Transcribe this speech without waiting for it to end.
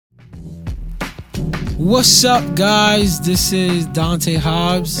What's up, guys? This is Dante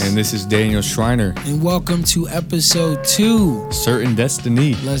Hobbs. And this is Daniel Schreiner. And welcome to episode 2. Certain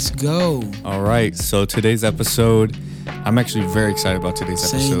Destiny. Let's go. All right. So today's episode, I'm actually very excited about today's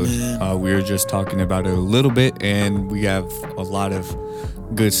Same, episode. man. We were just talking about it a little bit, and we have a lot of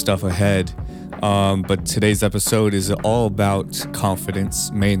good stuff ahead. But today's episode is all about confidence,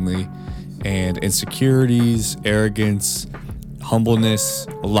 mainly, and insecurities, arrogance, humbleness,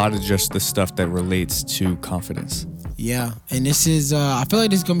 a lot of just the stuff that relates to confidence. Yeah, and this is, I feel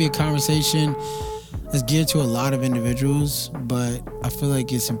like this is going to be a conversation that's geared to a lot of individuals, but I feel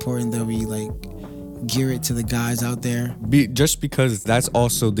like it's important that we, gear it to the guys out there. Just because that's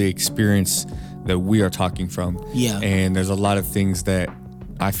also the experience that we are talking from. Yeah. And there's a lot of things that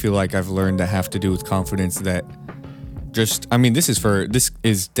I feel like I've learned that have to do with confidence that this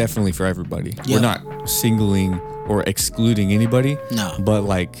is definitely for everybody. Yeah. We're not singling or excluding anybody. No. But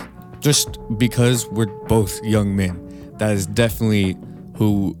just because we're both young men, that is definitely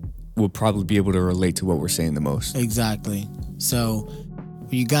who will probably be able to relate to what we're saying the most. Exactly. So,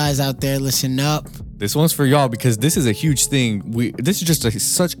 for you guys out there, listen up. This one's for y'all because this is a huge thing. This is just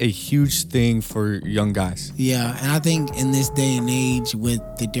such a huge thing for young guys. Yeah, and I think in this day and age with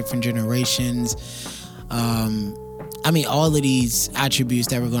the different generations, all of these attributes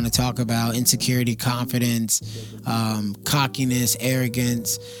that we're going to talk about, insecurity, confidence, cockiness,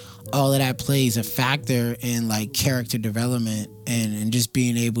 arrogance, all of that plays a factor in character development and just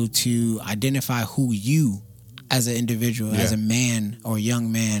being able to identify who you as an individual, as a man or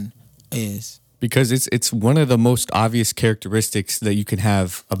young man is. Because it's one of the most obvious characteristics that you can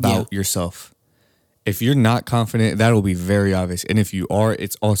have about yourself. If you're not confident, that'll be very obvious. And if you are,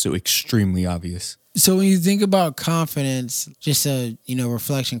 it's also extremely obvious. So when you think about confidence, just a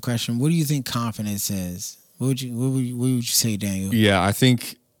reflection question, what do you think confidence is? What would you say, Daniel? Yeah, I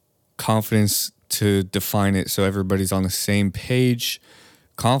think confidence, to define it so everybody's on the same page,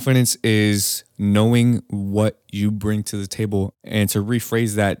 confidence is knowing what you bring to the table, and to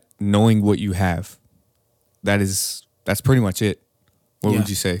rephrase that, knowing what you have. That's pretty much it. What would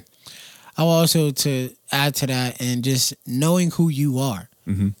you say? I will also to add to that, and just knowing who you are.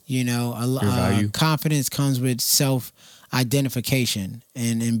 Mm-hmm. Confidence comes with self-identification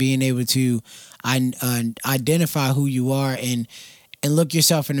and being able to identify who you are and look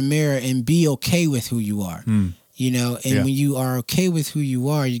yourself in the mirror and be okay with who you are. When you are okay with who you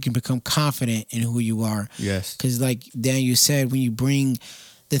are, you can become confident in who you are. Yes. Because like Daniel said, when you bring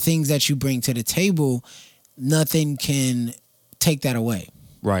the things that you bring to the table, nothing can take that away.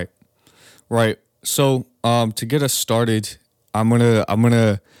 Right. So, to get us started, I'm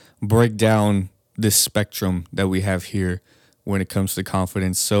gonna break down this spectrum that we have here when it comes to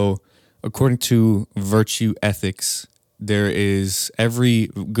confidence. So, according to virtue ethics, there is every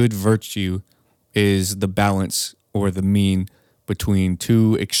good virtue is the balance or the mean between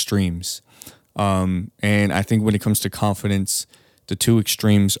two extremes. And I think when it comes to confidence, the two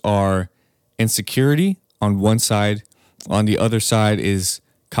extremes are insecurity on one side, on the other side is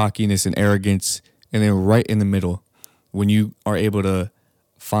cockiness and arrogance, and then right in the middle, when you are able to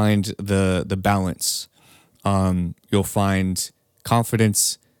find the balance, you'll find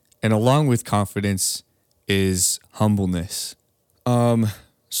confidence, and along with confidence is humbleness.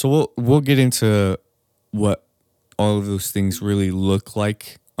 So we'll get into what all of those things really look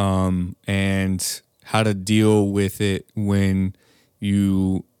like, and how to deal with it when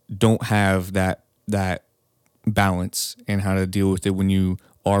you don't have that balance, and how to deal with it when you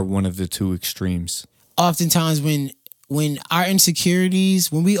are one of the two extremes. Oftentimes when we are insecure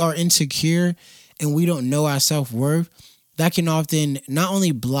and we don't know our self-worth, that can often not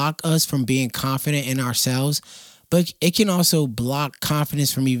only block us from being confident in ourselves, but it can also block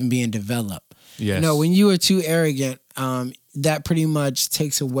confidence from even being developed. Yes. When you are too arrogant, that pretty much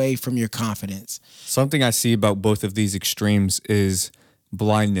takes away from your confidence. Something I see about both of these extremes is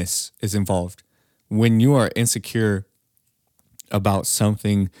blindness is involved. When you are insecure about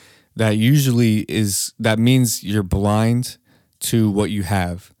something, that means you're blind to what you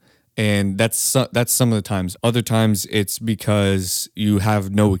have. And that's some of the times. Other times it's because you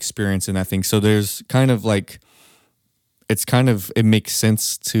have no experience in that thing. So there's it makes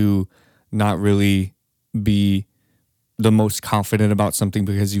sense to not really be the most confident about something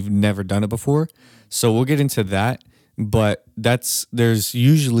because you've never done it before. So we'll get into that. But there's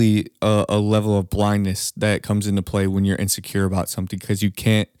usually a level of blindness that comes into play when you're insecure about something, because you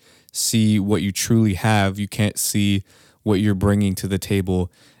can't see what you truly have. You can't see what you're bringing to the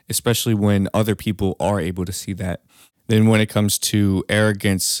table, especially when other people are able to see that. Then when it comes to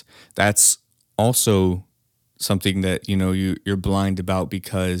arrogance, that's also something that, you're blind about,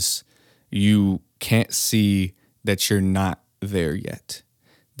 because you can't see that you're not there yet.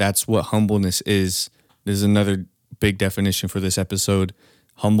 That's what humbleness is. There's another big definition for this episode.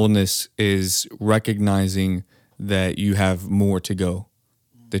 Humbleness is recognizing that you have more to go,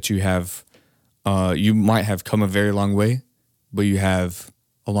 that you might have come a very long way, but you have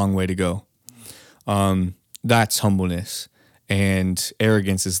a long way to go. That's humbleness. And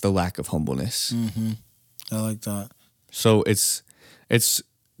arrogance is the lack of humbleness. Mm-hmm. I like that. So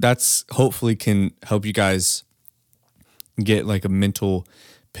that's hopefully can help you guys get like a mental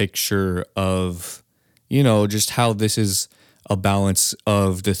picture of, just how this is a balance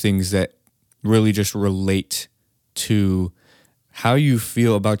of the things that really just relate to how you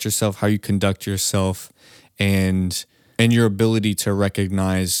feel about yourself, how you conduct yourself, and your ability to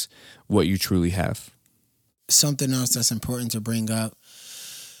recognize what you truly have. Something else that's important to bring up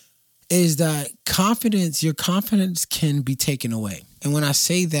is that your confidence can be taken away. And when I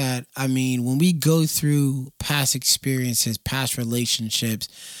say that, I mean, when we go through past experiences, past relationships,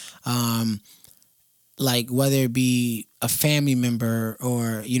 like whether it be a family member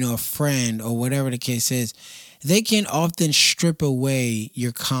or, a friend or whatever the case is, they can often strip away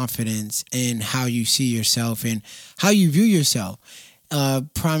your confidence in how you see yourself and how you view yourself.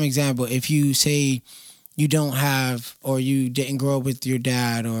 Prime example, if you say you don't have, or you didn't grow up with your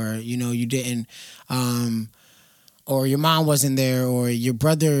dad, or, you didn't, or your mom wasn't there, or your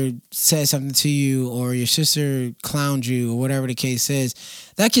brother said something to you, or your sister clowned you, or whatever the case is,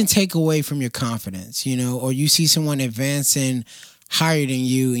 that can take away from your confidence, or you see someone advancing higher than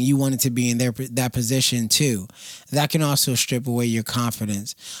you and you wanted to be in that position too. That can also strip away your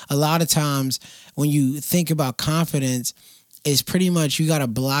confidence. A lot of times when you think about confidence, it's pretty much you got to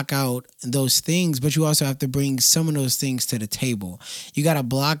block out those things, but you also have to bring some of those things to the table. You got to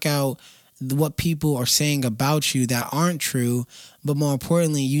block out what people are saying about you that aren't true, but more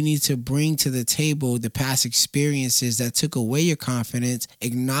importantly, you need to bring to the table the past experiences that took away your confidence,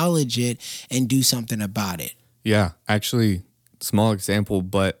 acknowledge it, and do something about it. Yeah, actually, small example,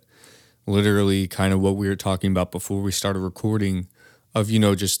 but literally kind of what we were talking about before we started recording of,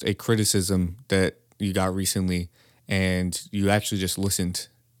 just a criticism that you got recently and you actually just listened.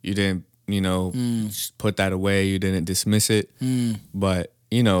 You didn't, just put that away. You didn't dismiss it. But,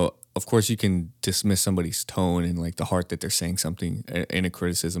 of course you can dismiss somebody's tone and like the heart that they're saying something in a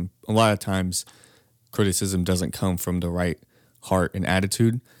criticism. A lot of times criticism doesn't come from the right heart and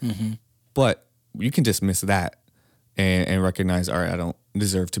attitude, but you can dismiss that and recognize, all right, I don't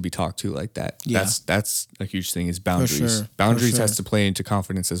deserve to be talked to like that. Yeah. That's a huge thing is boundaries. For sure. Boundaries has to play into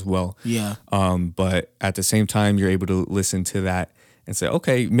confidence as well. Yeah. But at the same time, you're able to listen to that and say,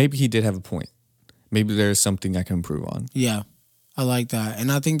 okay, maybe he did have a point. Maybe there's something I can improve on. Yeah. I like that.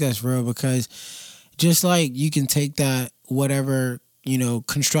 And I think that's real because just like you can take that, whatever,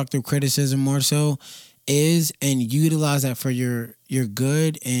 constructive criticism more so is, and utilize that for your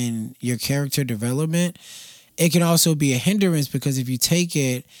good and your character development, it can also be a hindrance because if you take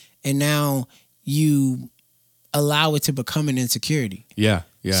it and now you allow it to become an insecurity. Yeah.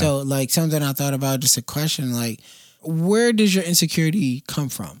 Yeah. So like something I thought about, just a question, like, where does your insecurity come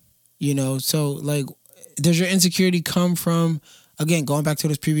from? So like, does your insecurity come from, again, going back to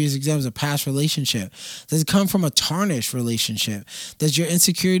those previous examples, a past relationship? Does it come from a tarnished relationship? Does your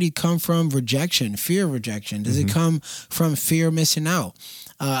insecurity come from rejection, fear of rejection? Does it come from fear of missing out?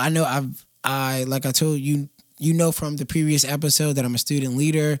 I know like I told you, from the previous episode that I'm a student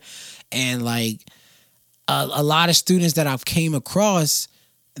leader, and like a lot of students that I've came across,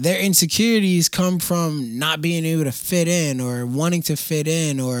 their insecurities come from not being able to fit in or wanting to fit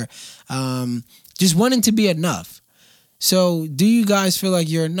in or just wanting to be enough. So do you guys feel like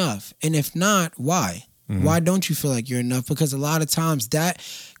you're enough? And if not, why? Why don't you feel like you're enough? Because a lot of times that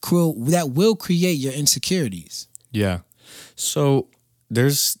will create your insecurities. Yeah. So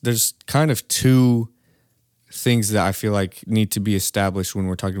there's kind of two things that I feel like need to be established when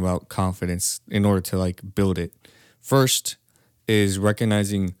we're talking about confidence in order to like build it. First is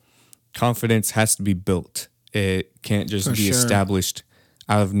recognizing confidence has to be built. It can't just be established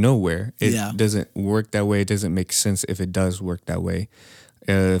out of nowhere. It doesn't work that way. It doesn't make sense if it does work that way.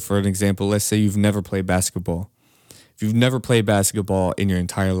 For an example, let's say you've never played basketball. If you've never played basketball in your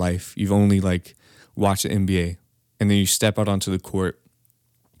entire life, you've only like watched the NBA, and then you step out onto the court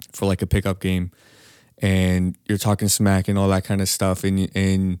for like a pickup game, and you're talking smack and all that kind of stuff, and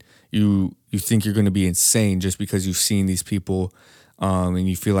you think you're going to be insane just because you've seen these people, and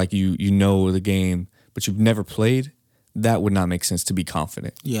you feel like you know the game, but you've never played. That would not make sense to be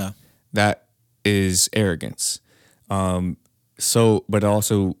confident. Yeah, that is arrogance. But it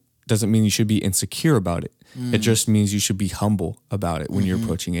also doesn't mean you should be insecure about it. It just means you should be humble about it when you're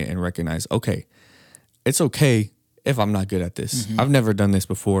approaching it and recognize, okay, it's okay if I'm not good at this. I've never done this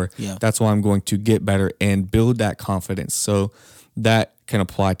before. Yeah. That's why I'm going to get better and build that confidence. So that can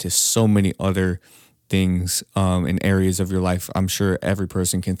apply to so many other things in areas of your life. I'm sure every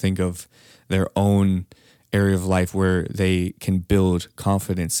person can think of their own area of life where they can build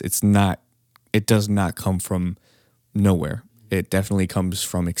confidence. It does not come from nowhere. It definitely comes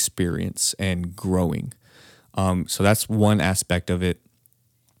from experience and growing. So that's one aspect of it.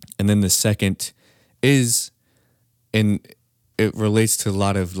 And then the second is, and it relates to a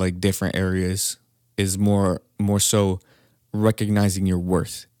lot of like different areas, is more so recognizing your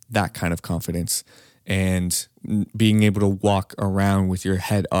worth, that kind of confidence, and being able to walk around with your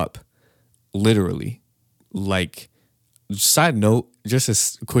head up, literally. Like, side note, just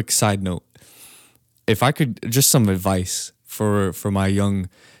a quick side note, if I could, just some advice for my young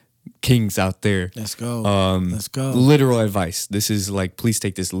kings out there. Let's go. Let's go. Literal advice. This is like, please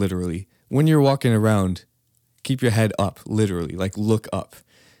take this literally. When you're walking around, keep your head up, literally, like look up.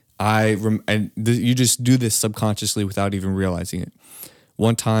 You just do this subconsciously without even realizing it.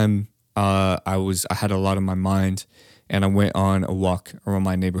 One time, I had a lot on my mind, and I went on a walk around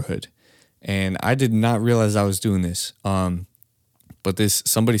my neighborhood, and I did not realize I was doing this. But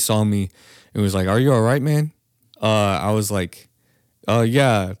somebody saw me and was like, "Are you all right, man?" I was like,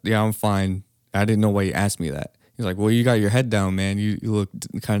 yeah, I'm fine. I didn't know why you asked me that. He's like, "Well, you got your head down, man. You look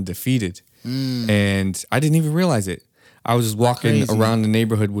kind of defeated." And I didn't even realize it. I was walking around the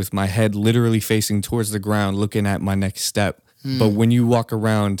neighborhood with my head literally facing towards the ground, looking at my next step. But when you walk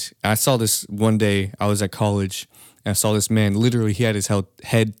around, I saw this one day, I was at college, and I saw this man, literally he had his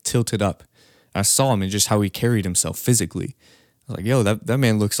head tilted up. I saw him and just how he carried himself physically. I was like, yo, that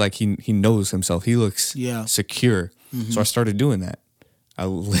man looks like he knows himself. He looks secure. So I started doing that. I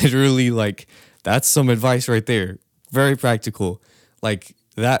literally, like, that's some advice right there. Very practical. Like,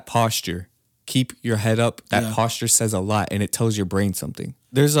 that posture. Keep your head up. That posture says a lot, and it tells your brain something.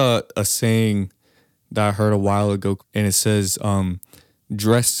 There's a saying that I heard a while ago, and it says,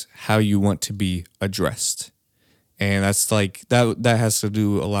 dress how you want to be addressed. And that's like, that has to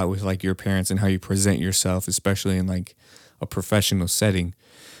do a lot with like your parents and how you present yourself, especially in like a professional setting.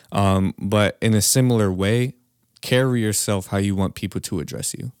 But in a similar way, carry yourself how you want people to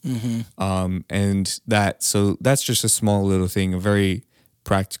address you. And so that's just a small little thing, a very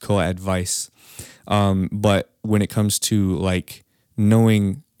practical advice. But when it comes to like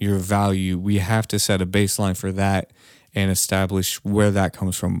knowing your value, we have to set a baseline for that and establish where that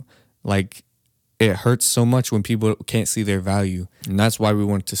comes from. Like, it hurts so much when people can't see their value. And that's why we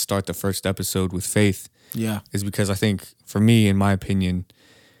wanted to start the first episode with faith. Yeah. Is because I think, for me, in my opinion,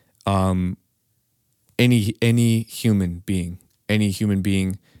 any human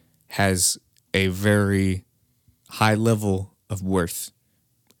being has a very high level of worth,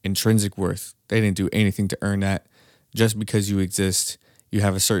 intrinsic worth. They didn't do anything to earn that. Just because you exist, you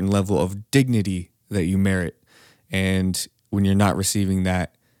have a certain level of dignity that you merit. And when you're not receiving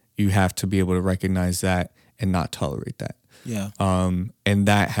that, you have to be able to recognize that and not tolerate that. Yeah. And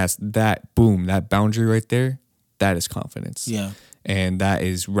that boundary right there, that is confidence. Yeah. And that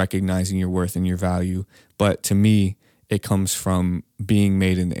is recognizing your worth and your value. But to me, it comes from being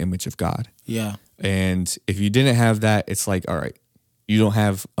made in the image of God. Yeah. And if you didn't have that, it's like, all right, you don't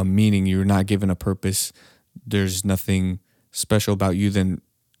have a meaning. You're not given a purpose. There's nothing special about you than,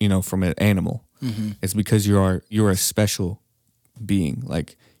 from an animal. It's because you're a special being.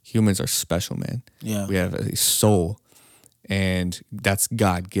 Like, humans are special, man. Yeah. We have a soul, and that's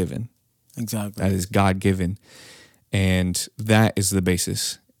God-given. Exactly. That is God-given. And that is the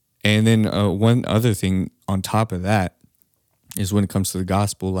basis. And then one other thing on top of that is when it comes to the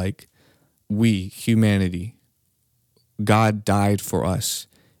gospel, like, we, humanity, God died for us,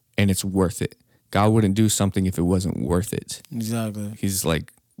 and it's worth it. God wouldn't do something if it wasn't worth it. Exactly. He's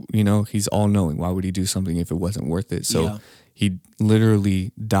like, he's all-knowing. Why would he do something if it wasn't worth it? So he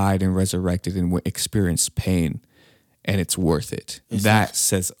literally died and resurrected and experienced pain, and it's worth it. That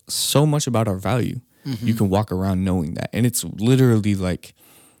says so much about our value. You can walk around knowing that. And it's literally like,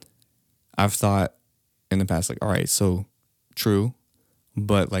 I've thought in the past, like, all right, so true,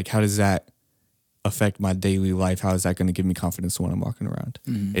 but like, how does that affect my daily life? How is that going to give me confidence when I'm walking around?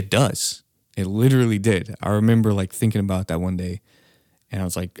 It does. It literally did. I remember like thinking about that one day, and I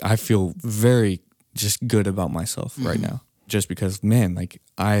was like, I feel very just good about myself right now, just because, man, like,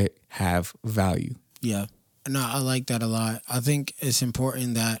 I have value. Yeah. No, I like that a lot. I think it's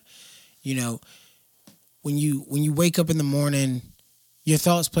important that, when you wake up in the morning, your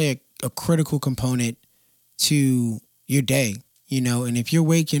thoughts play a critical component to your day, and if you're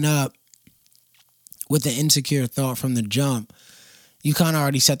waking up with an insecure thought from the jump, you kind of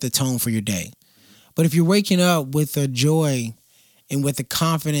already set the tone for your day. But if you're waking up with a joy and with the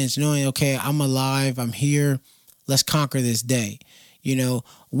confidence, knowing, okay, I'm alive, I'm here, let's conquer this day.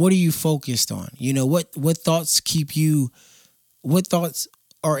 What are you focused on? What thoughts what thoughts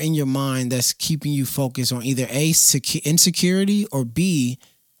are in your mind that's keeping you focused on either A, insecurity, or B,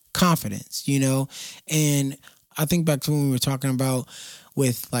 confidence, And I think back to when we were talking about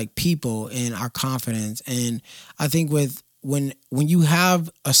with like people and our confidence. And I think with when you have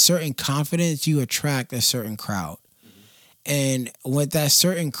a certain confidence, you attract a certain crowd. And with that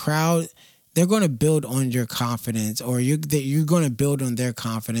certain crowd, they're going to build on your confidence, or you're going to build on their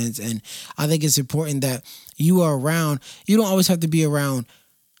confidence. And I think it's important that you are around. You don't always have to be around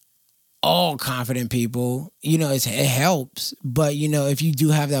all confident people. It helps. But, if you do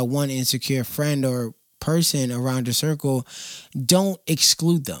have that one insecure friend or person around your circle, don't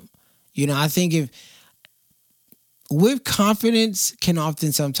exclude them. I think if with confidence can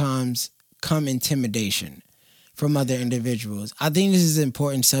often sometimes come intimidation from other individuals. I think this is an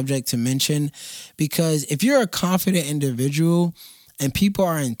important subject to mention, because if you're a confident individual and people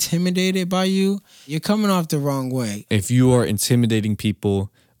are intimidated by you, you're coming off the wrong way. If you are intimidating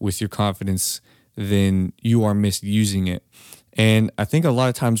people with your confidence, then you are misusing it. And I think a lot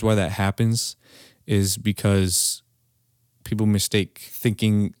of times why that happens is because people mistake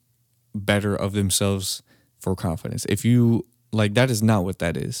thinking better of themselves for confidence. If you, that is not what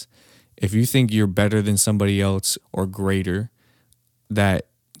that is. If you think you're better than somebody else or greater, that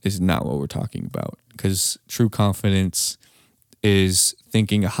is not what we're talking about. Because true confidence is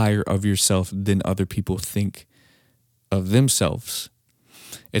thinking higher of yourself than other people think of themselves.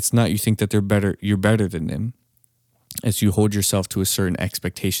 It's not you think that you're better than them. It's you hold yourself to a certain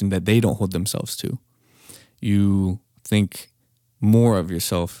expectation that they don't hold themselves to. You think more of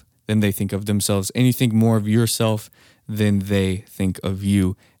yourself than they think of themselves, and you think more of yourself than they think of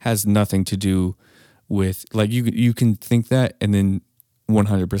you. Has nothing to do with, you can think that and then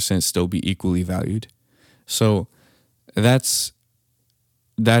 100% still be equally valued. So that's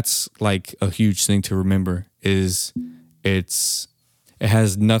like a huge thing to remember, is it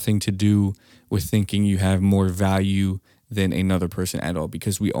has nothing to do with thinking you have more value than another person at all,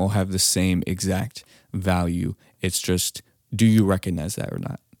 because we all have the same exact value. It's just, do you recognize that or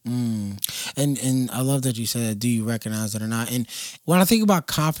not? And I love that you said that, do you recognize it or not? And when I think about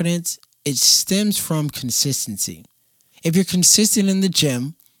confidence, it stems from consistency. If you're consistent in the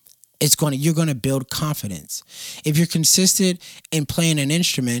gym, you're going to build confidence. If you're consistent in playing an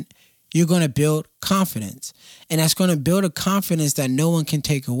instrument, you're going to build confidence. And that's going to build a confidence that no one can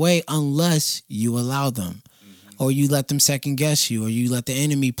take away unless you allow them. Or you let them second guess you, or you let the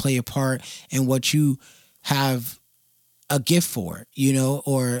enemy play a part in what you have a gift for,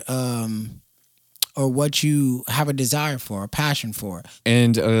 or what you have a desire for, a passion for.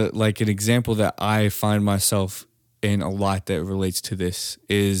 And like an example that I find myself in a lot that relates to this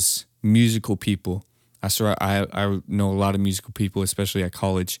is musical people. I know a lot of musical people, especially at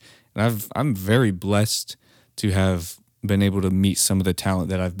college, and I'm very blessed to have been able to meet some of the talent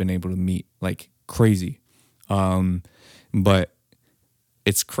that I've been able to meet, like crazy. But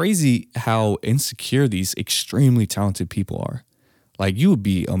it's crazy how insecure these extremely talented people are. Like, you would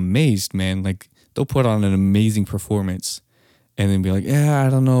be amazed, man. Like, they'll put on an amazing performance and then be like, yeah, I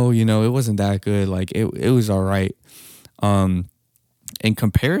don't know, it wasn't that good. Like, it was all right. And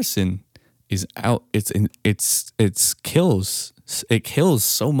comparison is out. It kills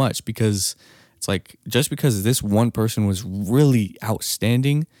so much, because it's like, just because this one person was really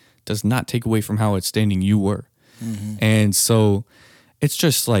outstanding does not take away from how outstanding you were. Mm-hmm. And so it's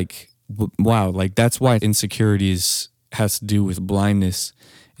just like, wow, like that's why insecurity has to do with blindness,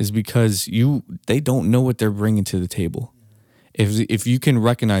 is because they don't know what they're bringing to the table. If you can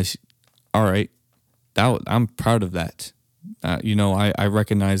recognize, all right, I'm proud of that. I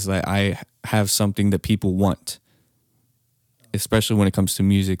recognize that I have something that people want, especially when it comes to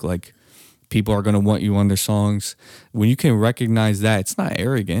music. Like, people are going to want you on their songs. When you can recognize that, it's not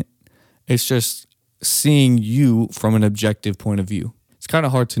arrogant. It's just seeing you from an objective point of view. It's kind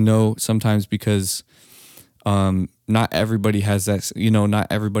of hard to know sometimes, because not everybody has that, not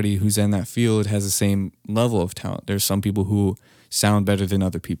everybody who's in that field has the same level of talent. There's some people who sound better than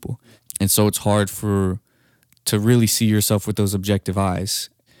other people. And so it's hard to really see yourself with those objective eyes.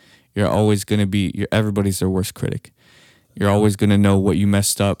 You're always going to be, everybody's their worst critic. You're always going to know what you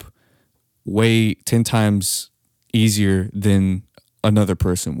messed up way 10 times easier than another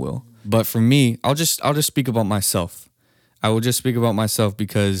person will. But for me, I'll just speak about myself. I will just speak about myself,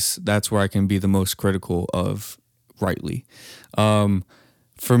 because that's where I can be the most critical of rightly.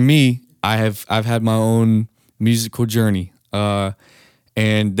 For me, I've had my own musical journey, and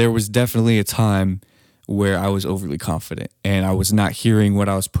And there was definitely a time where I was overly confident and I was not hearing what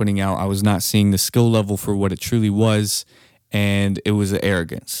I was putting out. I was not seeing the skill level for what it truly was, and it was an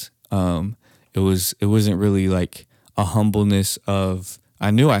arrogance. It wasn't really like a humbleness of,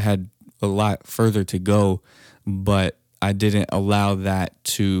 I knew I had a lot further to go, but I didn't allow that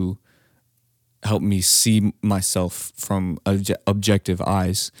to help me see myself from objective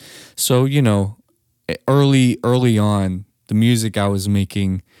eyes. So, early on, the music I was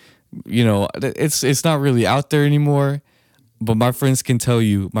making, it's not really out there anymore, but my friends can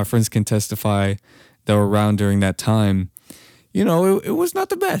testify that were around during that time. It was not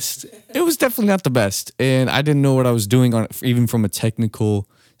the best. It was definitely not the best. And I didn't know what I was doing even from a technical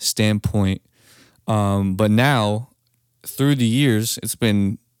standpoint. But now, through the years, it's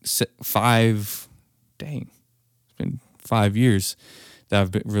been 5 years that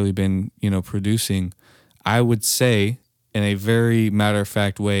I've really been, producing. I would say in a very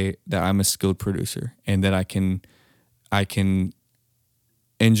matter-of-fact way that I'm a skilled producer and that I can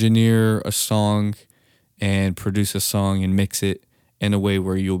engineer a song and produce a song and mix it in a way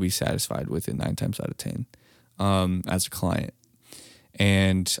where you'll be satisfied with it 9 times out of 10 as a client.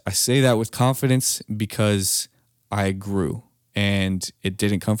 And I say that with confidence because I grew and it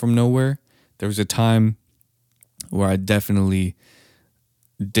didn't come from nowhere. There was a time where I definitely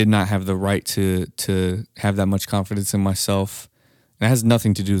did not have the right to have that much confidence in myself. And it has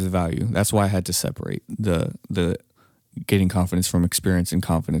nothing to do with the value. That's why I had to separate the getting confidence from experience and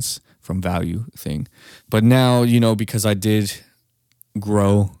confidence from value thing. But now, because I did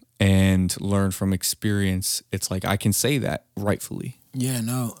grow and learn from experience, it's like I can say that rightfully. Yeah,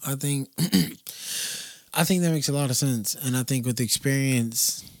 no, I think I think that makes a lot of sense. And I think with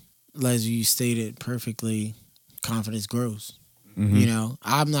experience, as you stated perfectly, confidence grows. Mm-hmm.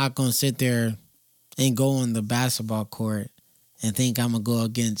 I'm not going to sit there and go on the basketball court and think I'm going to go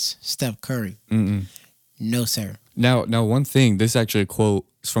against Steph Curry. Mm-mm. No, sir. Now, one thing, this is actually a quote.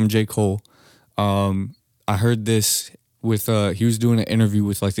 It's from J. Cole. I heard this with, he was doing an interview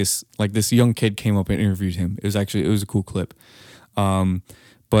with this young kid came up and interviewed him. It was a cool clip.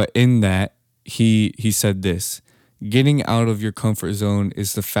 But in that, he said this: getting out of your comfort zone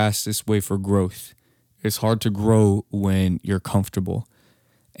is the fastest way for growth. It's hard to grow when you're comfortable.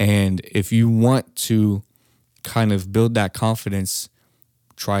 And if you want to kind of build that confidence,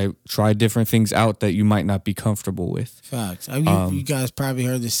 try different things out that you might not be comfortable with. Facts. You guys probably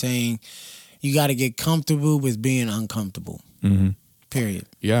heard the saying, you got to get comfortable with being uncomfortable. Mm-hmm. Period.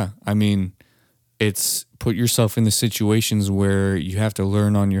 Yeah. I mean, it's put yourself in the situations where you have to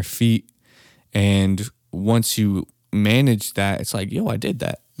learn on your feet. And once you manage that, it's like, yo, I did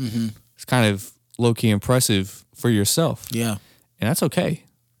that. Mm-hmm. It's kind of low-key impressive for yourself. Yeah. And that's okay.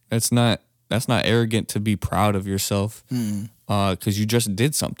 That's not arrogant to be proud of yourself. Because you just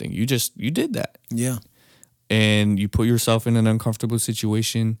did something. You did that. Yeah. And you put yourself in an uncomfortable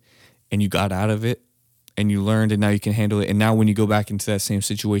situation and you got out of it and you learned and now you can handle it. And now when you go back into that same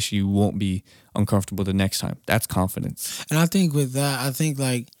situation, you won't be uncomfortable the next time. That's confidence. And I think with that,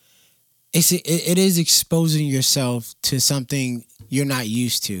 it is exposing yourself to something you're not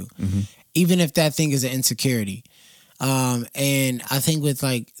used to. Mm-hmm. Even if that thing is an insecurity. And I think with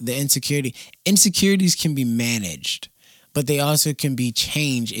the insecurities can be managed, but they also can be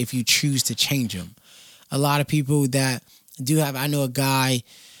changed if you choose to change them. A lot of people that I know a guy,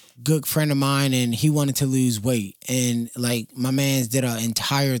 good friend of mine, and he wanted to lose weight. And my man's did an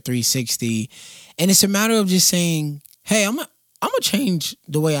entire 360. And it's a matter of just saying, hey, I'm going to change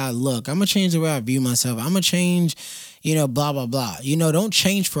the way I look. I'm going to change the way I view myself. I'm going to change, blah, blah, blah. Don't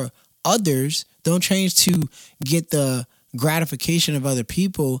change for others. Don't change to get the gratification of other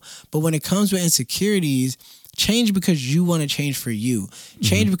people. But when it comes with insecurities, change because you want to change for you.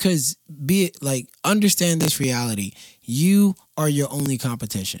 Change because understand this reality. You are your only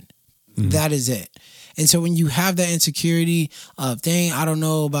competition. Mm-hmm. That is it. And so when you have that insecurity of, dang, I don't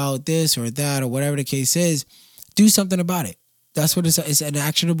know about this or that or whatever the case is, do something about it. That's what it's an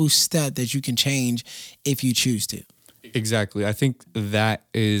actionable step that you can change if you choose to. Exactly. I think that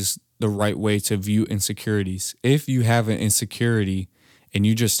is the right way to view insecurities. If you have an insecurity and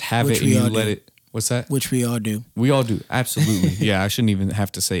you just have it and you let it... What's that? Which we all do. We all do. Absolutely. Yeah, I shouldn't even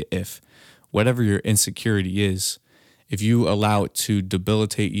have to say if. Whatever your insecurity is, if you allow it to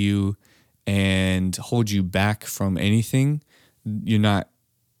debilitate you and hold you back from anything, you're not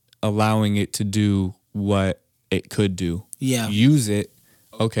allowing it to do what it could do. Yeah. Use it.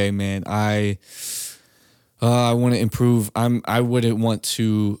 Okay, man, I want to improve. I wouldn't want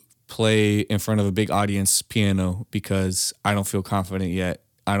to play in front of a big audience piano because I don't feel confident yet.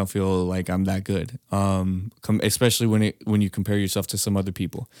 I don't feel like I'm that good. Especially when you compare yourself to some other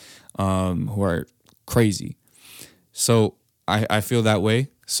people who are crazy. So I feel that way.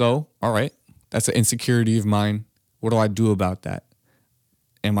 So, all right, that's an insecurity of mine. What do I do about that?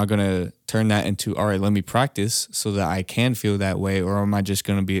 Am I going to turn that into, all right, let me practice so that I can feel that way? Or am I just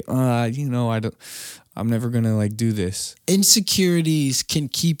going to be, I'm never going to like do this. Insecurities can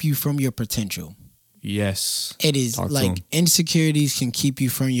keep you from your potential. Yes. It is like insecurities can keep you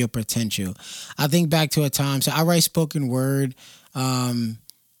from your potential. I think back to a time, so I write spoken word, and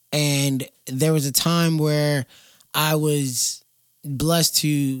there was a time where I was blessed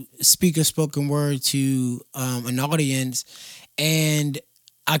to speak a spoken word to an audience, and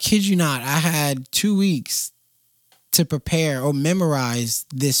I kid you not, I had 2 weeks to prepare or memorize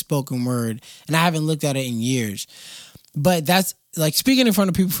this spoken word, and I haven't looked at it in years. But that's like speaking in front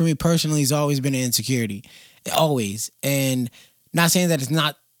of people for me personally has always been an insecurity, always. And not saying that it's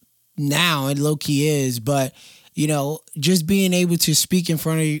not now, it low key is, but you know, just being able to speak in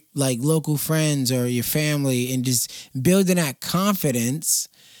front of like local friends or your family and just building that confidence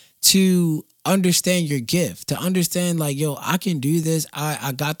to understand your gift, to understand like, yo, I can do this.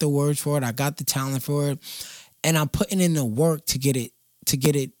 I got the words for it. I got the talent for it. And I'm putting in the work to get it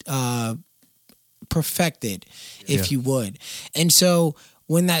perfected, if you would. And so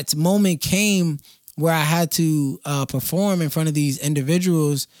when that moment came where I had to perform in front of these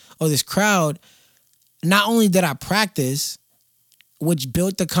individuals or this crowd, not only did I practice, which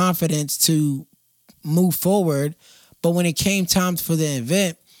built the confidence to move forward, but when it came time for the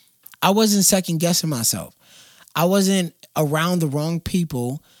event, I wasn't second guessing myself. I wasn't around the wrong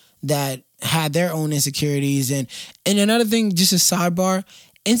people that had their own insecurities. And another thing, just a sidebar,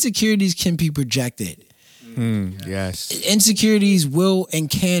 insecurities can be projected. Yes. Insecurities will and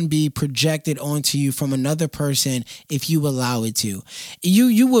can be projected onto you from another person if you allow it to.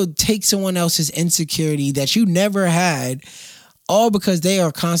 You will take someone else's insecurity that you never had, all because they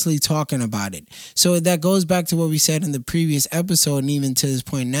are constantly talking about it. So that goes back to what we said in the previous episode, and even to this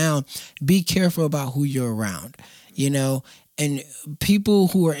point now, be careful about who you're around, you know, and people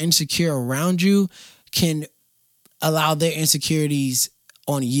who are insecure around you can allow their insecurities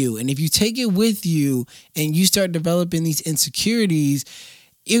on you. And if you take it with you and you start developing these insecurities,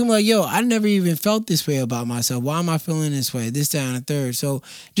 you're like, yo, I never even felt this way about myself. Why am I feeling this way? This, that, and the third. So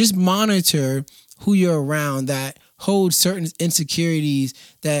just monitor who you're around that hold certain insecurities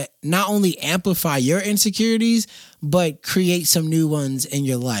that not only amplify your insecurities, but create some new ones in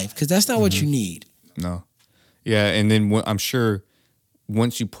your life. Because that's not what you need. No. Yeah, and then I'm sure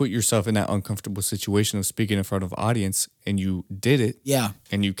once you put yourself in that uncomfortable situation of speaking in front of an audience and you did it,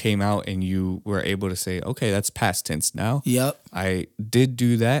 and you came out and you were able to say, okay, that's past tense now. Yep. I did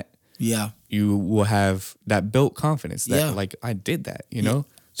do that. Yeah. You will have that built confidence that like I did that, you know?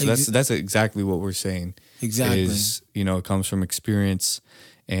 So that's exactly what we're saying. Exactly. Is, you know, it comes from experience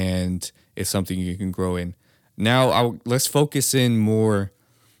and it's something you can grow in. Now, let's focus in more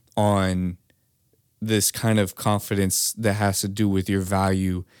on this kind of confidence that has to do with your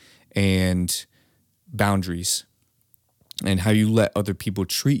value and boundaries and how you let other people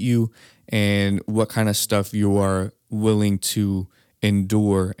treat you and what kind of stuff you are willing to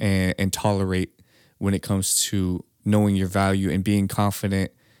endure and tolerate when it comes to knowing your value and being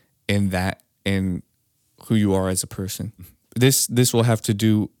confident in that and who you are as a person. This definitely has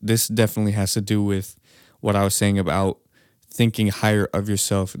to do with what I was saying about thinking higher of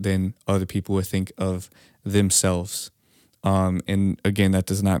yourself than other people would think of themselves. And again, that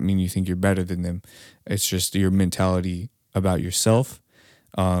does not mean you think you're better than them. It's just your mentality about yourself.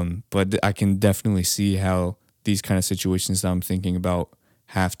 But I can definitely see how these kind of situations that I'm thinking about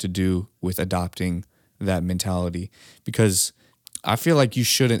have to do with adopting that mentality. Because I feel like you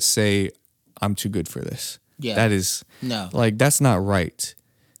shouldn't say, I'm too good for this. Yeah. That is, no. Like, that's not right.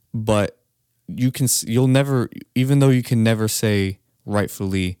 But you'll never, even though you can never say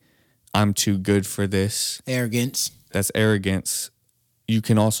rightfully, I'm too good for this. Arrogance. That's arrogance. You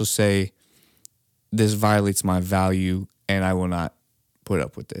can also say, this violates my value and I will not put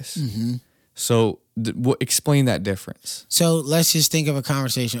up with this. Mm-hmm. So explain that difference. So let's just think of a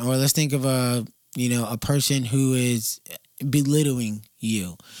conversation, or let's think of a person who is belittling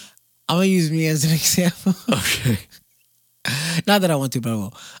you. I'm going to use me as an example. Okay. Not that I want to, but I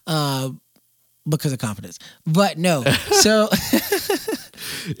will. Because of confidence. But no. So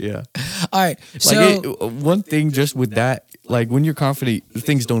yeah. All right. So one thing just with that, like when you're confident,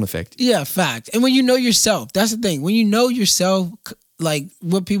 things don't affect you. Yeah, fact. And when you know yourself, that's the thing. When you know yourself, like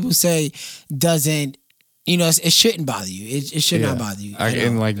what people say doesn't it shouldn't bother you. It should not bother you.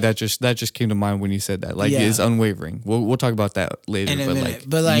 And like that just came to mind when you said that. Like it's unwavering. We'll talk about that later.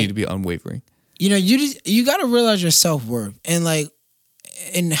 But you need to be unwavering. You got to realize your self-worth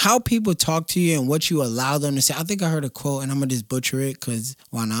and how people talk to you and what you allow them to say. I think I heard a quote, and I'm gonna just butcher it because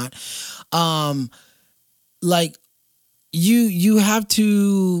why not? You have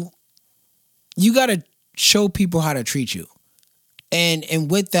to. You got to show people how to treat you.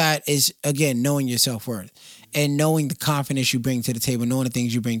 And with that is, again, knowing your self-worth and knowing the confidence you bring to the table, knowing the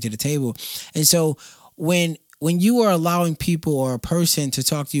things you bring to the table. And so when you are allowing people or a person to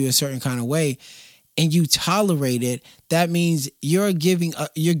talk to you a certain kind of way and you tolerate it, that means you're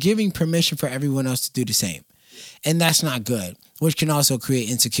giving permission for everyone else to do the same. And that's not good, which can also create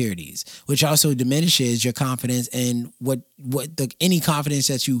insecurities, which also diminishes your confidence and any confidence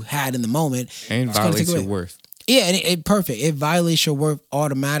that you had in the moment. And violates your worth. Yeah, and it violates your worth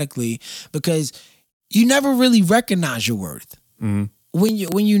automatically because you never really recognize your worth. Mm-hmm.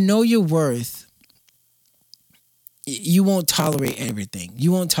 When you know your worth, you won't tolerate everything.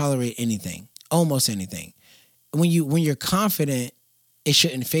 You won't tolerate anything, almost anything. When you're confident, it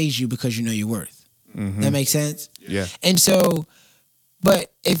shouldn't faze you because you know your worth. Mm-hmm. That makes sense? Yeah. And so,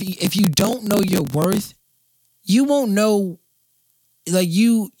 but if you don't know your worth, you won't know. Like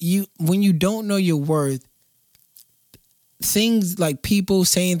when you don't know your worth, things like people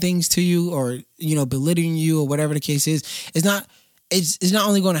saying things to you or belittling you or whatever the case is, it's not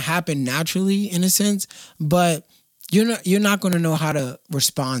only going to happen naturally in a sense, but you're not going to know how to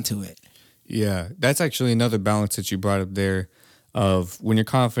respond to it. Yeah, that's actually another balance that you brought up there of when you're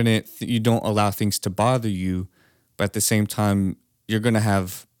confident, you don't allow things to bother you, but at the same time, you're going to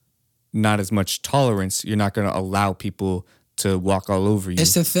have not as much tolerance. You're not going to allow people to walk all over you.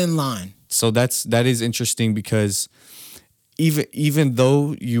 It's a thin line. So that is interesting because even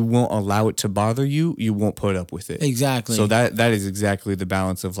though you won't allow it to bother you, you won't put up with it. Exactly. So that is exactly the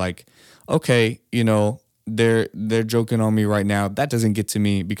balance of like, okay, they're joking on me right now. That doesn't get to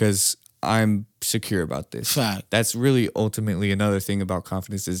me because I'm secure about this. Fact. That's really ultimately another thing about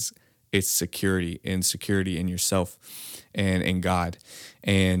confidence is it's security in yourself and in God.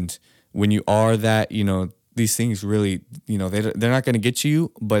 And when you are that, these things really, they're not going to get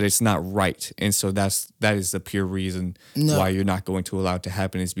you, but it's not right. And so that is the pure reason why you're not going to allow it to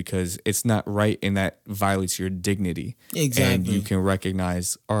happen is because it's not right and that violates your dignity. Exactly. And you can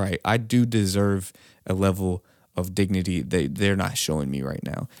recognize, all right, I do deserve a level of dignity that they're not showing me right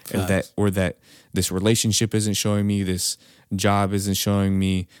now. And that this relationship isn't showing me, this job isn't showing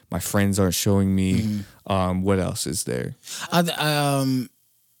me, my friends aren't showing me. Mm-hmm. What else is there?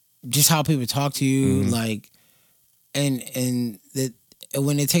 Just how people talk to you, and that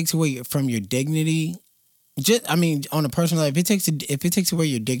when it takes away from your dignity, on a personal life, if it takes away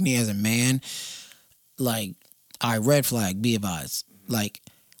your dignity as a man, red flag, be advised.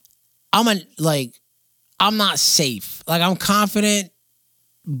 I'm not safe. I'm confident,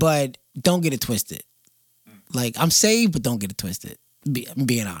 but don't get it twisted. I'm safe, but don't get it twisted. I'm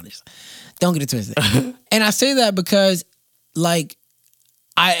being honest. Don't get it twisted. And I say that because,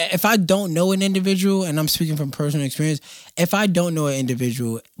 if I don't know an individual, and I'm speaking from personal experience, if I don't know an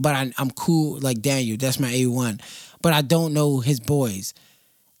individual, but I'm cool, like Daniel, that's my A1, but I don't know his boys,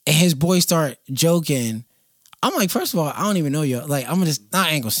 and his boys start joking, I'm like, first of all, I don't even know you. I'm gonna just, not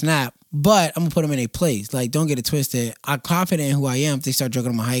angle snap, but I'm gonna put them in a place. Don't get it twisted. I'm confident in who I am. If they start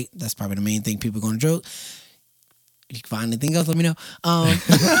joking on my height, that's probably the main thing people are gonna joke. If you can find anything else, let me know.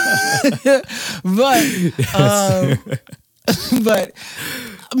 But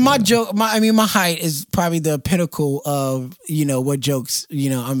my joke, my height is probably the pinnacle of, what jokes,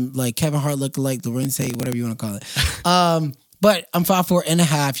 I'm like Kevin Hart lookalike, Lorenz, whatever you want to call it. But I'm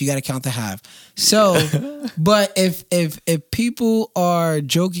 5'4.5". You got to count the half. So, but if people are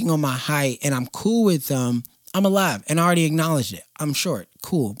joking on my height and I'm cool with them, I'm alive and I already acknowledged it. I'm short,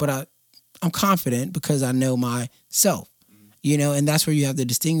 cool, but I'm confident because I know myself, and that's where you have to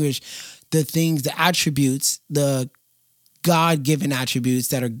distinguish the things, the attributes, the God-given attributes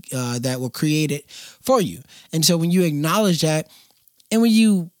that are that were created for you. And so when you acknowledge that, and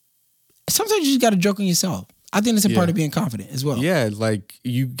sometimes you just got to joke on yourself. I think it's a part of being confident as well. Yeah,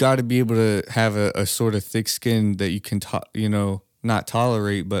 you got to be able to have a sort of thick skin that you can, not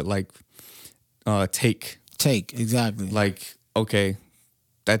tolerate, but take. Take, exactly. Okay,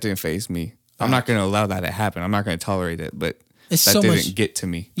 that didn't faze me. I'm not going to allow that to happen. I'm not going to tolerate it, but it's that didn't get to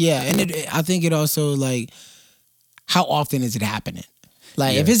me. Yeah, and I think it also, how often is it happening?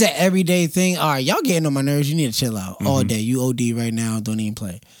 If it's an everyday thing, all right, y'all getting on my nerves, you need to chill out all day. You OD right now, don't even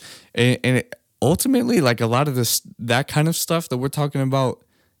play. And ultimately, a lot of that kind of stuff that we're talking about,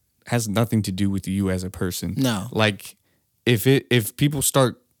 has nothing to do with you as a person. No. Like if people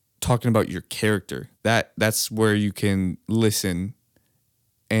start talking about your character, that's where you can listen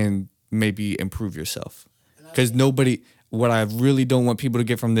and maybe improve yourself. Because what I really don't want people to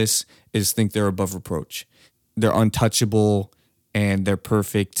get from this is think they're above reproach. They're untouchable and they're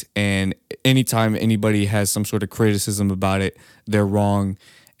perfect. And anytime anybody has some sort of criticism about it, they're wrong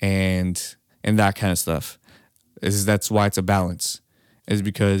and that kind of stuff. That's why it's a balance. Is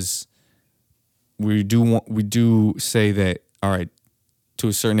because we do say that, all right, to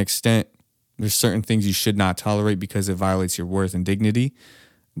a certain extent, there's certain things you should not tolerate because it violates your worth and dignity.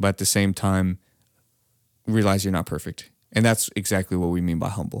 But at the same time, realize you're not perfect. And that's exactly what we mean by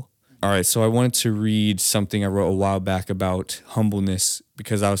humble. All right, so I wanted to read something I wrote a while back about humbleness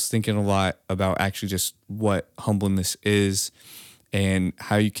because I was thinking a lot about actually just what humbleness is and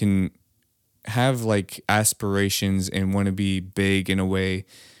how you can have like aspirations and want to be big in a way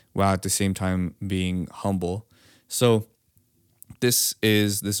while at the same time being humble. So this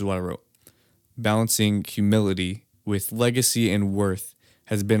is what I wrote. Balancing humility with legacy and worth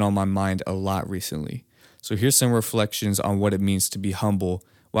has been on my mind a lot recently. So here's some reflections on what it means to be humble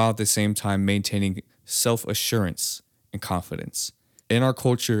while at the same time maintaining self-assurance and confidence. In our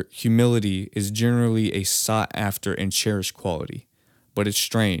culture, humility is generally a sought after and cherished quality, but it's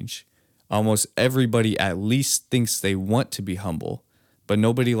strange. Almost everybody at least thinks they want to be humble, but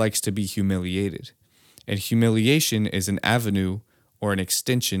nobody likes to be humiliated. And humiliation is an avenue or an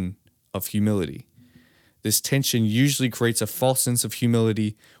extension of humility. This tension usually creates a false sense of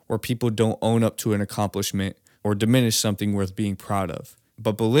humility where people don't own up to an accomplishment or diminish something worth being proud of.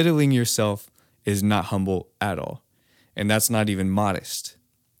 But belittling yourself is not humble at all. And that's not even modest.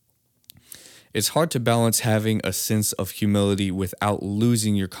 It's hard to balance having a sense of humility without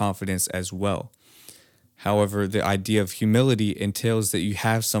losing your confidence as well. However, the idea of humility entails that you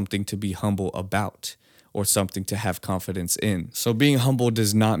have something to be humble about or something to have confidence in. So being humble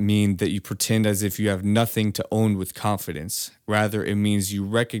does not mean that you pretend as if you have nothing to own with confidence. Rather, it means you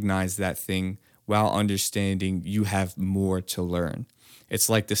recognize that thing while understanding you have more to learn. It's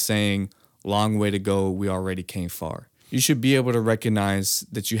like the saying, long way to go, we already came far. You should be able to recognize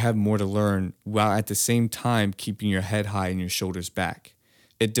that you have more to learn while at the same time keeping your head high and your shoulders back.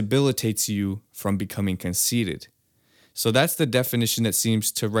 It debilitates you from becoming conceited. So that's the definition that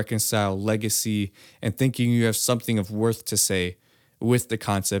seems to reconcile legacy and thinking you have something of worth to say with the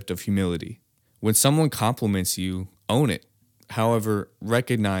concept of humility. When someone compliments you, own it. However,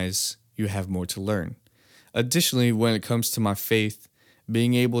 recognize you have more to learn. Additionally, when it comes to my faith,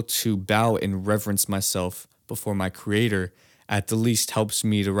 being able to bow and reverence myself before my Creator at the least helps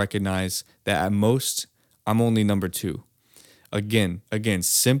me to recognize that at most, I'm only number 2. Again,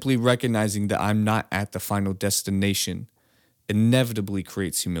 simply recognizing that I'm not at the final destination inevitably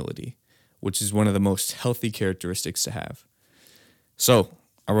creates humility, which is one of the most healthy characteristics to have. So,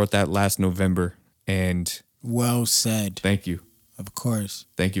 I wrote that last November, and well said. Thank you. Of course.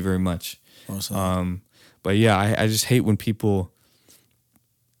 Thank you very much. Well said. But yeah, I just hate when people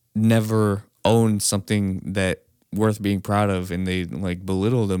never own something that worth being proud of and they like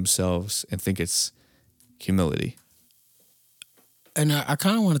belittle themselves and think it's humility. And I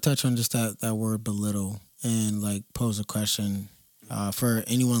kind of want to touch on just that word belittle and like pose a question for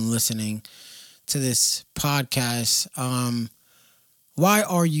anyone listening to this podcast. Why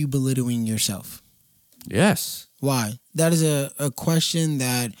are you belittling yourself? Yes. Why? That is a question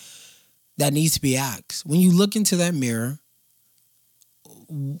that needs to be asked. When you look into that mirror,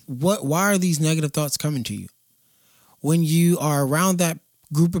 why are these negative thoughts coming to you? When you are around that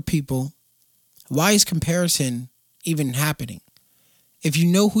group of people, why is comparison even happening? If you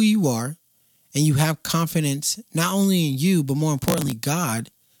know who you are and you have confidence not only in you, but more importantly, God,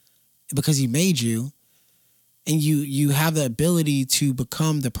 because He made you, and you have the ability to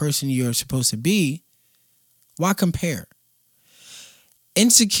become the person you're supposed to be, why compare?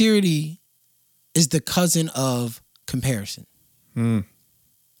 Insecurity is the cousin of comparison.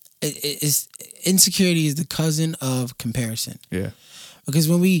 Insecurity is the cousin of comparison. Yeah. Because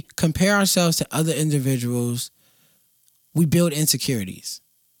when we compare ourselves to other individuals, we build insecurities.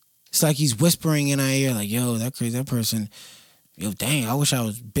 It's like he's whispering in our ear, like, yo, that crazy, that person, yo, dang, I wish I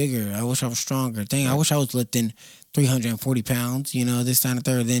was bigger. I wish I was stronger. Dang, I wish I was lifting 340 pounds, this, that, and the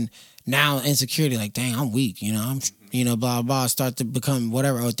third. Then now insecurity, like, dang, I'm weak, I'm, blah, blah, start to become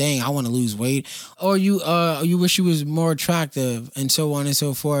whatever. Oh, dang, I want to lose weight. Or you wish you was more attractive and so on and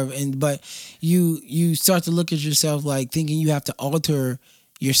so forth. But you start to look at yourself like thinking you have to alter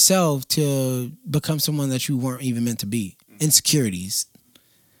yourself to become someone that you weren't even meant to be. Insecurities.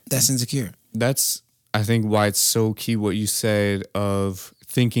 That's insecure. That's, I think, why it's so key what you said of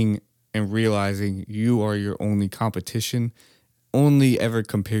thinking and realizing you are your only competition. Only ever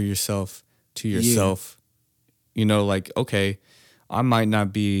compare yourself to yourself. You know, like, okay, I might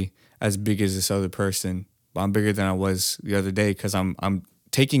not be as big as this other person, but I'm bigger than I was the other day because I'm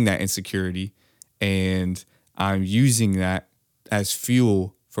taking that insecurity and I'm using that as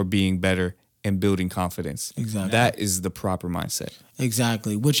fuel for being better and building confidence. Exactly. That is the proper mindset.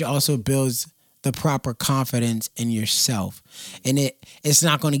 Exactly. Which also builds the proper confidence in yourself. And it's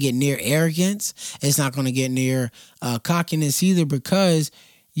not going to get near arrogance. It's not going to get near cockiness either, because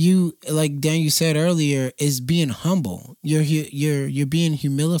you, like Dan, you said earlier, is being humble. You're being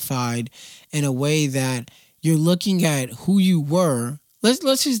humilified in a way that you're looking at who you were.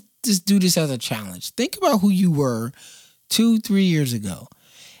 Let's just do this as a challenge. Think about who you were 2-3 years ago.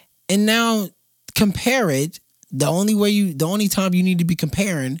 And now compare it. The only time you need to be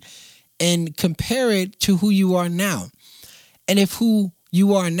comparing, and compare it to who you are now. And if who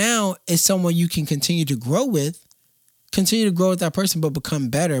you are now is someone you can continue to grow with that person, but become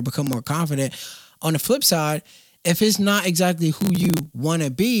better, become more confident. On the flip side, if it's not exactly who you want to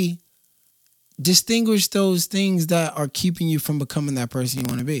be, distinguish those things that are keeping you from becoming that person you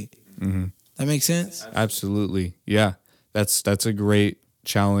want to be. Mm-hmm. That makes sense? Absolutely. Yeah. That's a great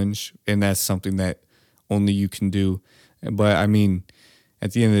challenge, and that's something that only you can do. But I mean,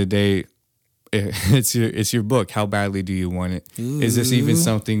 at the end of the day, it's your book. How badly do you want it? Ooh, is this even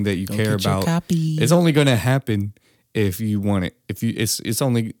something that you care about? It's only going to happen if you want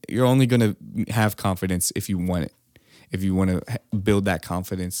it. You're only going to have confidence if you want it. If you want to build that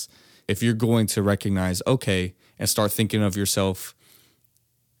confidence, if you're going to recognize, okay, and start thinking of yourself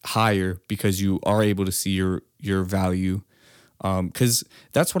higher because you are able to see your value. Because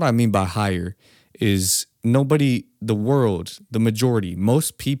that's what I mean by higher is the world, the majority,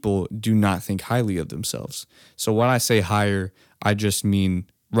 most people do not think highly of themselves. So when I say higher, I just mean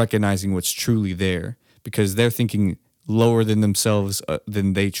recognizing what's truly there, because they're thinking lower than themselves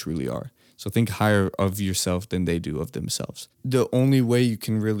than they truly are. So think higher of yourself than they do of themselves. The only way you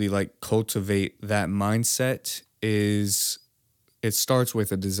can really like cultivate that mindset is it starts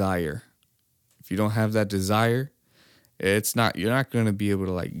with a desire. If you don't have that desire, you're not going to be able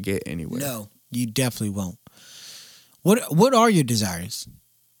to like get anywhere. No, you definitely won't. What are your desires?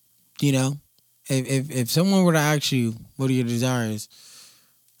 You know, if someone were to ask you, what are your desires?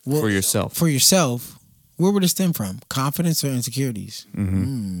 For yourself. For yourself, where would it stem from? Confidence or insecurities?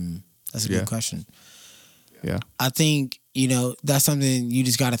 Mm-hmm. That's a good question. Yeah. I think, that's something you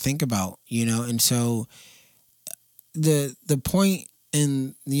just got to think about, and so the point,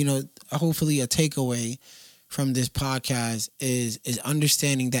 and, hopefully a takeaway from this podcast is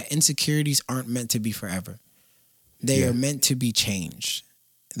understanding that insecurities aren't meant to be forever. They are meant to be changed.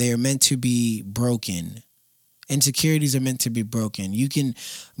 They are meant to be broken. Insecurities are meant to be broken. You can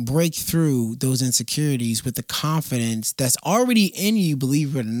break through those insecurities with the confidence that's already in you,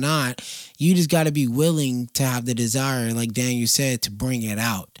 believe it or not. You just got to be willing to have the desire, like Daniel said, to bring it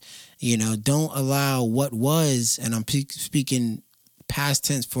out. Don't allow what was, and I'm speaking past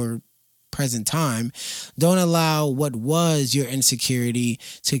tense for present time, don't allow what was your insecurity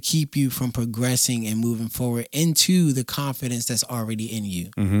to keep you from progressing and moving forward into the confidence that's already in you.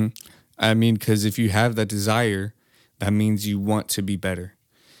 Mm-hmm. I mean, because if you have that desire, that means you want to be better.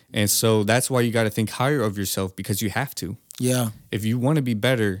 And so that's why you got to think higher of yourself, because you have to. Yeah. If you want to be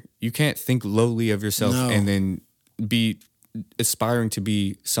better, you can't think lowly of yourself and then be aspiring to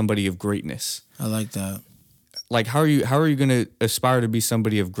be somebody of greatness. I like that. Like, how are you going to aspire to be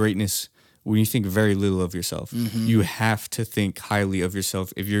somebody of greatness when you think very little of yourself? Mm-hmm. You have to think highly of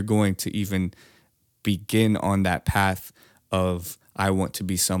yourself if you're going to even begin on that path of, I want to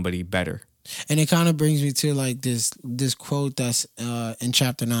be somebody better. And it kind of brings me to like this quote that's in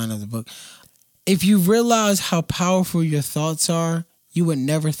chapter 9 of the book. If you realize how powerful your thoughts are, you would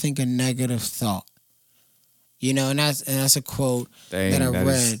never think a negative thought. And that's a quote that I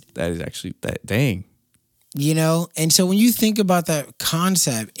read. That is actually that. Dang. And so when you think about that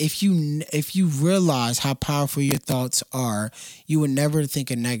concept, if you realize how powerful your thoughts are, you would never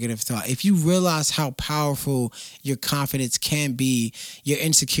think a negative thought. If you realize how powerful your confidence can be, your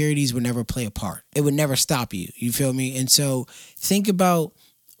insecurities would never play a part. It would never stop you. You feel me? And so think about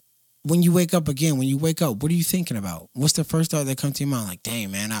when you wake up, what are you thinking about? What's the first thought that comes to your mind? Like,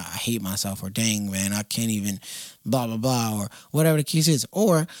 dang, man, I hate myself, or dang, man, I can't even blah, blah, blah, or whatever the case is.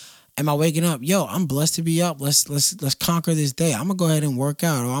 Or am I waking up? Yo, I'm blessed to be up. Let's conquer this day. I'm gonna go ahead and work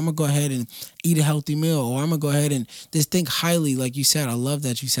out, or I'm gonna go ahead and eat a healthy meal, or I'm gonna go ahead and just think highly, like you said. I love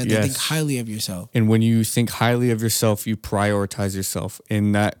that you said that. Think highly of yourself. And when you think highly of yourself, you prioritize yourself,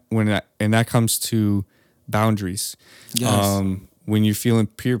 and that comes to boundaries. Yes. when you're feeling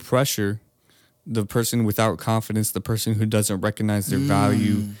peer pressure, the person without confidence, the person who doesn't recognize their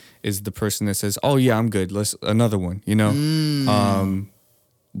value is the person that says, oh yeah, I'm good. Let's another one, you know?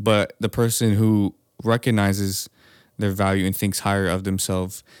 But the person who recognizes their value and thinks higher of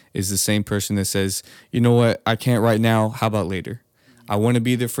themselves is the same person that says, you know what? I can't right now. How about later? I want to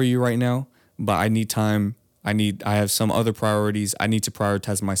be there for you right now, but I need time. I have some other priorities. I need to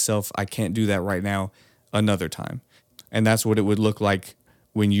prioritize myself. I can't do that right now. Another time. And that's what it would look like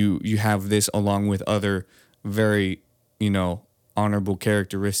when you have this along with other very, you know, honorable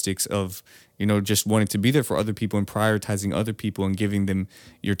characteristics of, you know, just wanting to be there for other people and prioritizing other people and giving them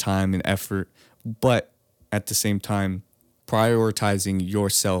your time and effort. But at the same time, prioritizing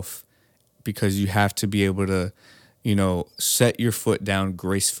yourself, because you have to be able to, you know, set your foot down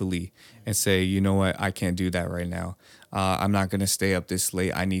gracefully and say, you know what, I can't do that right now. I'm not going to stay up this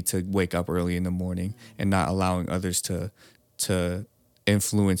late. I need to wake up early in the morning, and not allowing others to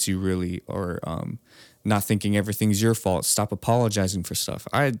influence you really, or not thinking everything's your fault. Stop apologizing for stuff.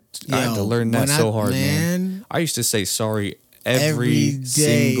 I had to learn that so hard, man. I used to say sorry every day,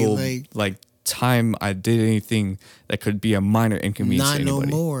 single like time I did anything that could be a minor inconvenience to anybody. Not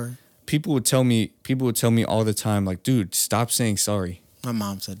no more. People would tell me all the time, like, dude, stop saying sorry. My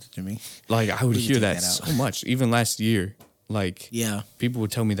mom said it to me. Like, I would hear that so much. Even last year, like, yeah, people would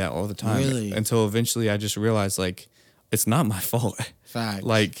tell me that all the time. Really? Until eventually I just realized, like, it's not my fault. Fact.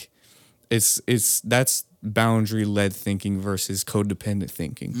 Like, that's boundary-led thinking versus codependent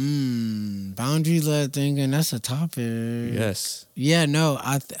thinking. Boundary-led thinking, that's a topic. Yes. Yeah, no,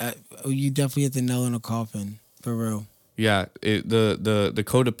 you definitely hit the nail in the coffin, for real. Yeah, the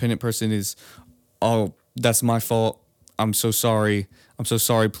codependent person is, oh, that's my fault. I'm so sorry.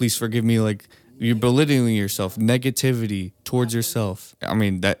 Please forgive me. Like, you're belittling yourself, negativity towards yourself. I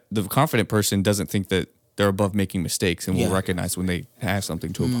mean, that the confident person doesn't think that they're above making mistakes and will recognize when they have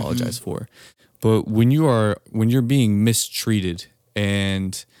something to apologize for. But when you're being mistreated,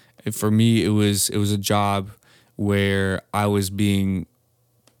 and for me, it was a job where I was being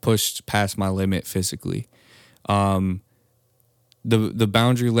pushed past my limit physically. The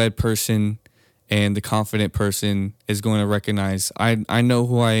boundary-led person and the confident person is going to recognize I know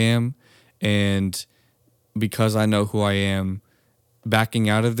who I am, and because I know who I am, backing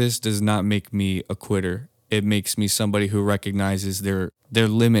out of this does not make me a quitter. It makes me somebody who recognizes their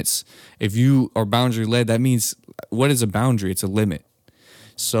limits. If you are boundary-led, that means, what is a boundary? It's a limit.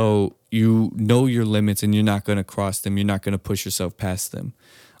 So you know your limits, and you're not going to cross them. You're not going to push yourself past them.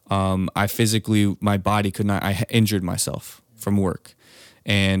 My body could not, I injured myself from work,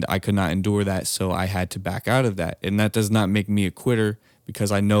 and I could not endure that, so I had to back out of that. And that does not make me a quitter, because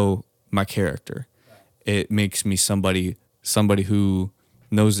I know my character. It makes me somebody who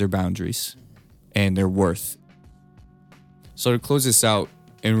knows their boundaries and their worth. So to close this out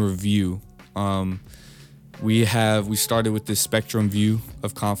in review, we started with this spectrum view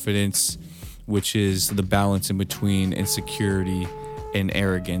of confidence, which is the balance in between insecurity and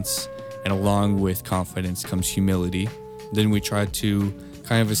arrogance, and along with confidence comes humility. Then we tried to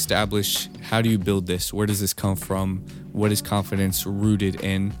kind of establish, how do you build this? Where does this come from? What is confidence rooted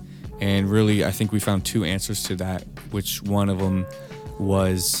in? And really, I think we found two answers to that, which one of them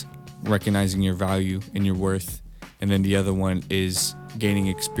was recognizing your value and your worth, and then the other one is gaining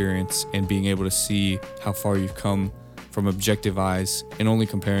experience and being able to see how far you've come from objective eyes and only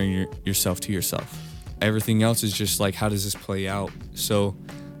comparing yourself to yourself. Everything else is just like, how does this play out? So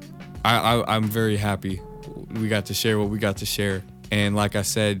I'm very happy we got to share what we got to share. And like I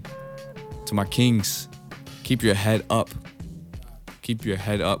said to my kings, keep your head up. Keep your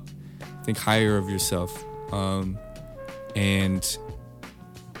head up. Think higher of yourself, and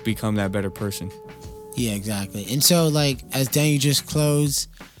become that better person. Yeah, exactly. And so, like, as Daniel just closed,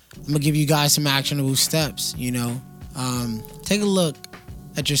 I'm gonna give you guys some actionable steps. You know, take a look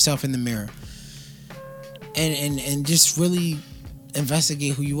at yourself in the mirror, and just really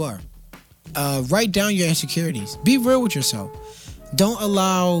investigate who you are. Write down your insecurities. Be real with yourself. Don't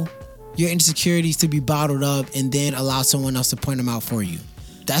allow your insecurities to be bottled up and then allow someone else to point them out for you.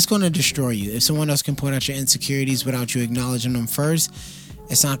 That's going to destroy you. If someone else can point out your insecurities without you acknowledging them first,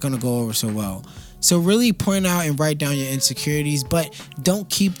 it's not going to go over so well. So really point out and write down your insecurities, but don't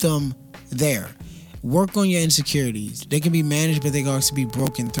keep them there. Work on your insecurities. They can be managed, but they can also be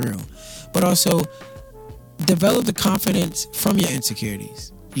broken through. But also develop the confidence from your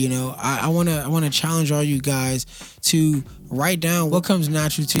insecurities. You know, I want to challenge all you guys to write down what comes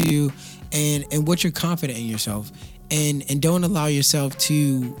natural to you and what you're confident in yourself. And don't allow yourself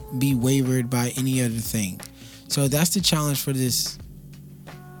to be wavered by any other thing. So that's the challenge for this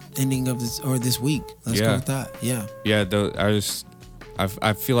ending of this, or this week. Let's go with that. Yeah. Yeah,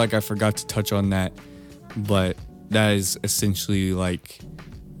 I feel like I forgot to touch on that, but that is essentially like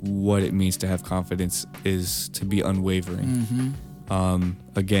what it means to have confidence, is to be unwavering.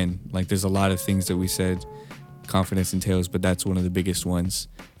 Again, like there's a lot of things that we said confidence entails, but that's one of the biggest ones,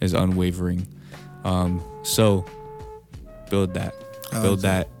 is unwavering. So build that. Build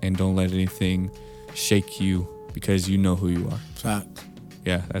that, and don't let anything shake you, because you know who you are. Fact.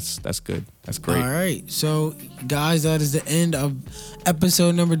 Yeah, that's good. That's great. All right. So, guys, that is the end of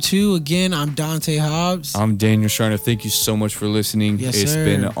episode number 2. Again, I'm Dante Hobbs. I'm Daniel Sharner. Thank you so much for listening. Yes, It's sir.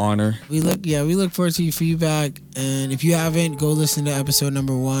 been an honor. We look forward to your feedback. And if you haven't, go listen to episode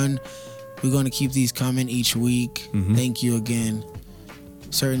number 1. We're going to keep these coming each week. Thank you again.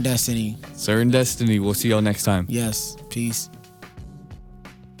 Certain Destiny. Certain Destiny. We'll see y'all next time. Yes. Peace.